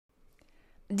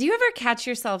Do you ever catch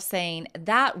yourself saying,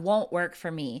 that won't work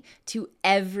for me, to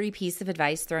every piece of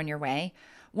advice thrown your way?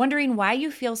 Wondering why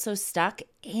you feel so stuck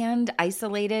and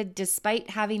isolated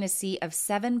despite having a sea of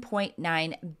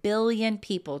 7.9 billion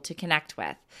people to connect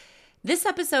with? This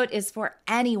episode is for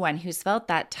anyone who's felt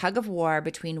that tug of war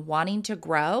between wanting to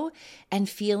grow and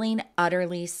feeling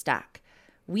utterly stuck.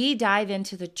 We dive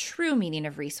into the true meaning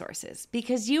of resources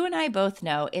because you and I both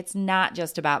know it's not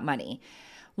just about money.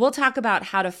 We'll talk about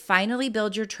how to finally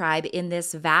build your tribe in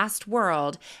this vast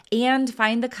world and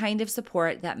find the kind of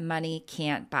support that money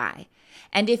can't buy.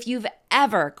 And if you've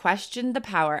ever questioned the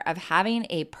power of having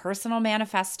a personal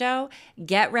manifesto,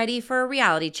 get ready for a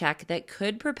reality check that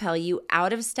could propel you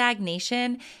out of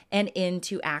stagnation and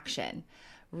into action.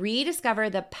 Rediscover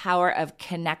the power of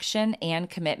connection and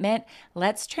commitment.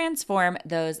 Let's transform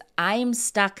those I'm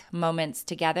stuck moments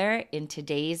together in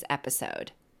today's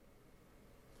episode.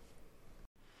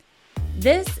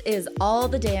 This is All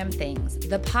the Damn Things,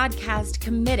 the podcast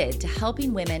committed to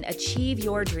helping women achieve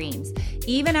your dreams,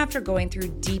 even after going through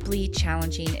deeply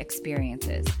challenging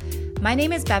experiences. My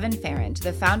name is Bevan Farrand,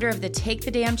 the founder of the Take the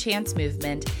Damn Chance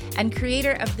movement and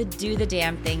creator of the Do the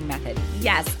Damn Thing method.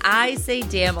 Yes, I say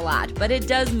damn a lot, but it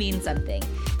does mean something.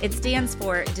 It stands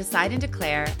for Decide and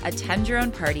Declare, Attend Your Own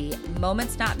Party,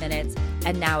 Moments Not Minutes,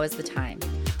 and Now is the Time.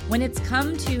 When it's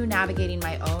come to navigating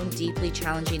my own deeply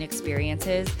challenging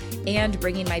experiences and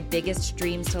bringing my biggest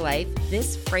dreams to life,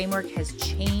 this framework has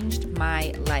changed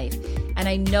my life, and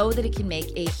I know that it can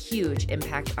make a huge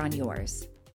impact on yours.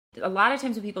 A lot of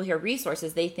times when people hear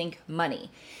resources, they think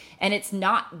money, and it's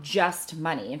not just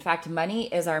money. In fact, money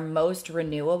is our most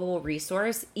renewable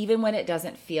resource, even when it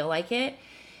doesn't feel like it.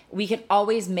 We can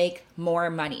always make more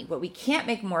money. What we can't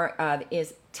make more of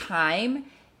is time,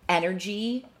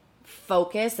 energy,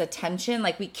 focus, attention.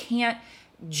 Like we can't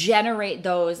generate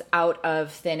those out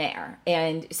of thin air.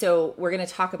 And so we're going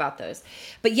to talk about those.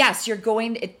 But yes,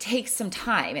 it takes some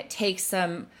time. It takes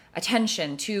some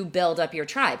attention to build up your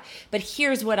tribe. But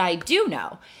here's what I do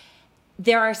know.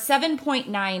 There are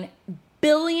 7.9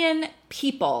 billion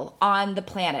people on the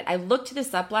planet. I looked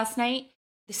this up last night.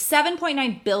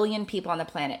 7.9 billion people on the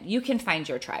planet. You can find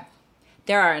your tribe.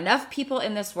 There are enough people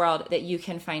in this world that you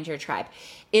can find your tribe.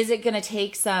 Is it going to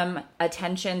take some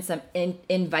attention, some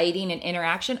inviting and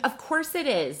interaction? Of course it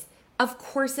is. Of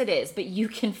course it is. But you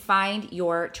can find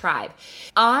your tribe.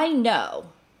 I know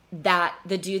that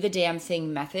the Do the Damn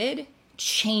Thing method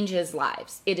changes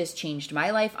lives. It has changed my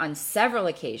life on several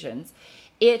occasions.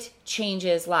 It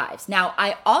changes lives. Now,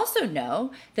 I also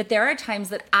know that there are times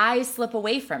that I slip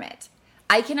away from it.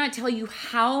 I cannot tell you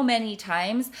how many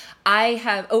times I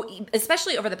have,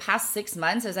 especially over the past 6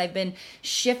 months as I've been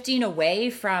shifting away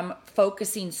from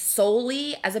focusing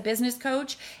solely as a business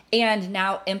coach and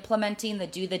now implementing the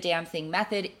Do the Damn Thing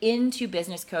method into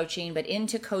business coaching, but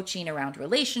into coaching around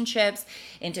relationships,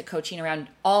 into coaching around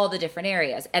all the different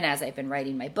areas. And as I've been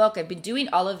writing my book, I've been doing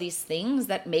all of these things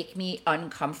that make me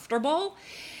uncomfortable.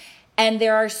 And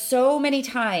there are so many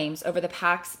times over the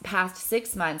past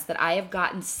 6 months that I have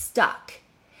gotten stuck.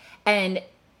 And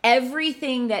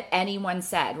everything that anyone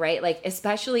said, right? Like,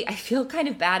 especially, I feel kind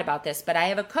of bad about this, but I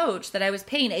have a coach that I was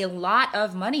paying a lot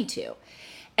of money to.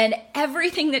 And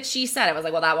everything that she said, I was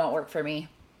like, well, that won't work for me.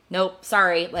 Nope,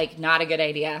 sorry, like, not a good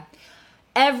idea.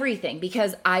 Everything,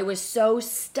 because I was so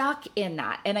stuck in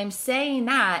that. And I'm saying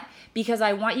that because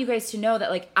I want you guys to know that,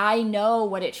 like, I know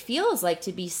what it feels like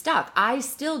to be stuck. I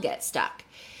still get stuck.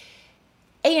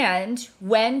 And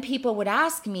when people would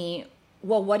ask me,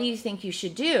 well, what do you think you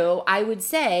should do? I would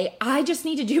say, I just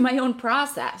need to do my own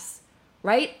process,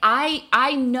 right?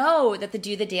 I know that the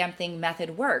Do the Damn Thing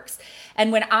method works.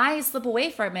 And when I slip away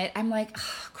from it, I'm like,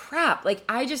 oh, crap, like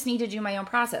I just need to do my own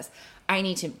process. I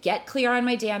need to get clear on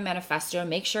my damn manifesto,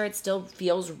 make sure it still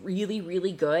feels really,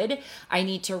 really good. I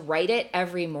need to write it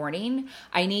every morning.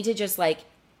 I need to just like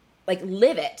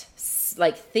live it,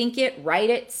 like think it,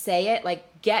 write it, say it,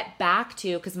 like get back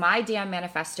to, because my damn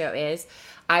manifesto is,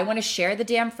 I want to share the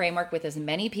damn framework with as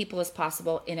many people as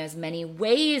possible in as many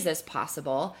ways as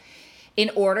possible in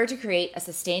order to create a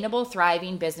sustainable,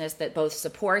 thriving business that both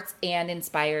supports and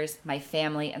inspires my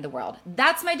family and the world.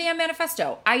 That's my damn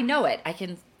manifesto. I know it. I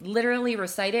can literally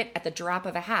recite it at the drop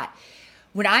of a hat.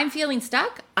 When I'm feeling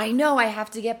stuck, I know I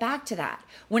have to get back to that.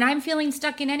 When I'm feeling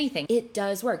stuck in anything, it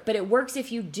does work, but it works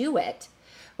if you do it,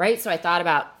 right? So I thought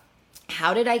about,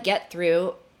 how did I get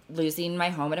through losing my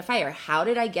home in a fire? How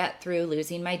did I get through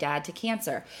losing my dad to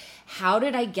cancer? How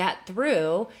did I get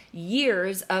through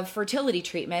years of fertility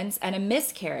treatments and a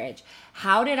miscarriage?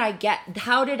 How did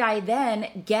I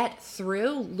then get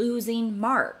through losing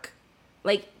Mark?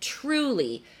 Like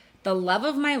truly the love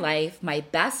of my life, my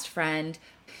best friend.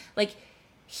 Like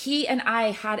he and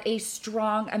I had a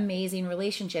strong, amazing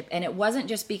relationship. And it wasn't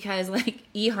just because like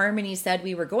eHarmony said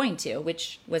we were going to,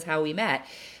 which was how we met,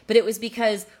 but it was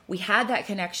because we had that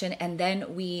connection and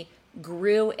then we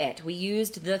grew it. We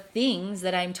used the things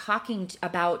that I'm talking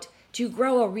about to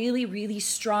grow a really, really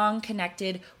strong,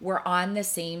 connected, we're on the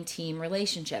same team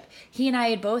relationship. He and I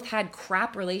had both had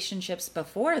crap relationships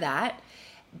before that,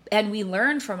 and we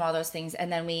learned from all those things,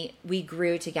 and then we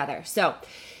grew together. So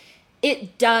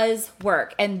it does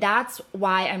work, and that's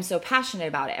why I'm so passionate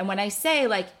about it. And when I say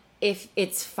like, if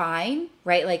it's fine,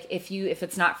 right? Like if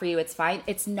it's not for you, it's fine.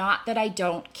 It's not that I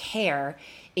don't care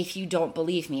if you don't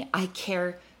believe me. I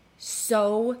care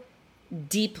so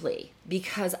deeply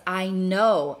because I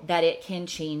know that it can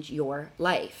change your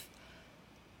life,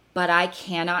 but I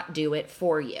cannot do it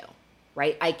for you,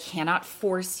 right? I cannot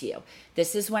force you.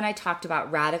 This is when I talked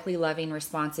about radically loving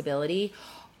responsibility.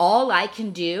 All I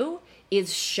can do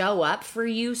is show up for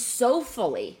you so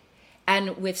fully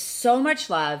and with so much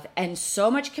love and so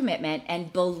much commitment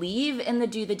and believe in the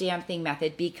do the damn thing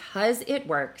method because it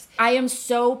works. I am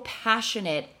so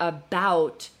passionate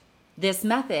about this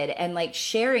method and like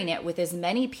sharing it with as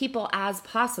many people as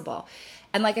possible.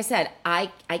 And like I said, I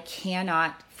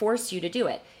cannot force you to do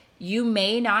it. You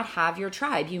may not have your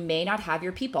tribe. You may not have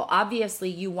your people. Obviously,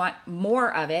 you want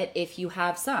more of it if you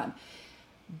have some.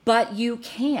 But you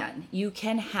can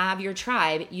have your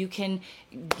tribe. You can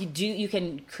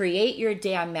create your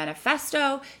damn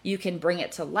manifesto. You can bring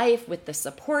it to life with the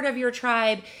support of your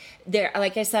tribe. There,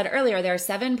 like I said earlier, there are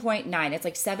 7.9, it's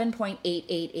like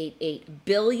 7.8888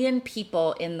 billion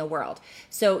people in the world.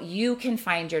 So you can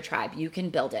find your tribe. You can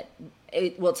build it.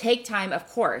 It will take time, of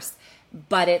course,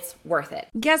 but it's worth it.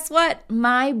 Guess what?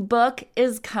 My book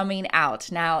is coming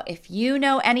out. Now, if you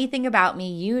know anything about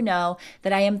me, you know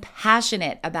that I am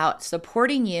passionate about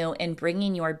supporting you in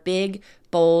bringing your big,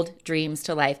 bold dreams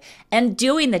to life and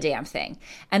doing the damn thing.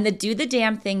 And the do the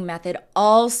damn thing method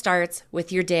all starts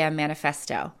with your damn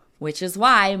manifesto, which is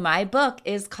why my book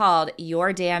is called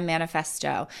Your Damn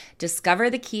Manifesto. Discover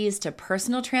the keys to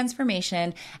personal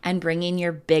transformation and bringing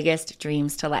your biggest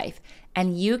dreams to life.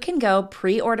 And you can go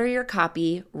pre-order your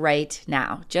copy right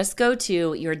now. Just go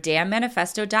to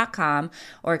yourdamnmanifesto.com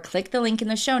or click the link in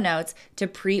the show notes to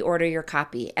pre-order your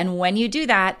copy. And when you do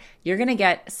that, you're going to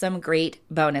get some great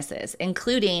bonuses,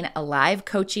 including a live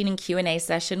coaching and Q&A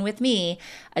session with me,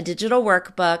 a digital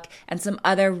workbook, and some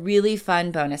other really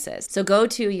fun bonuses. So go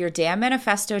to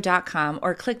yourdamnmanifesto.com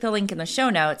or click the link in the show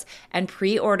notes and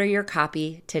pre-order your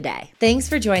copy today. Thanks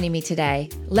for joining me today.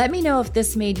 Let me know if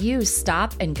this made you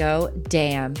stop and go,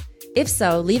 damn. If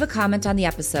so, leave a comment on the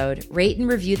episode, rate and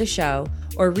review the show,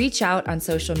 or reach out on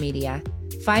social media.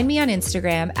 Find me on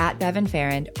Instagram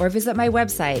 @BevanFerrand or visit my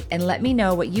website and let me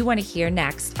know what you want to hear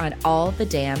next on All the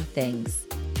Damn Things.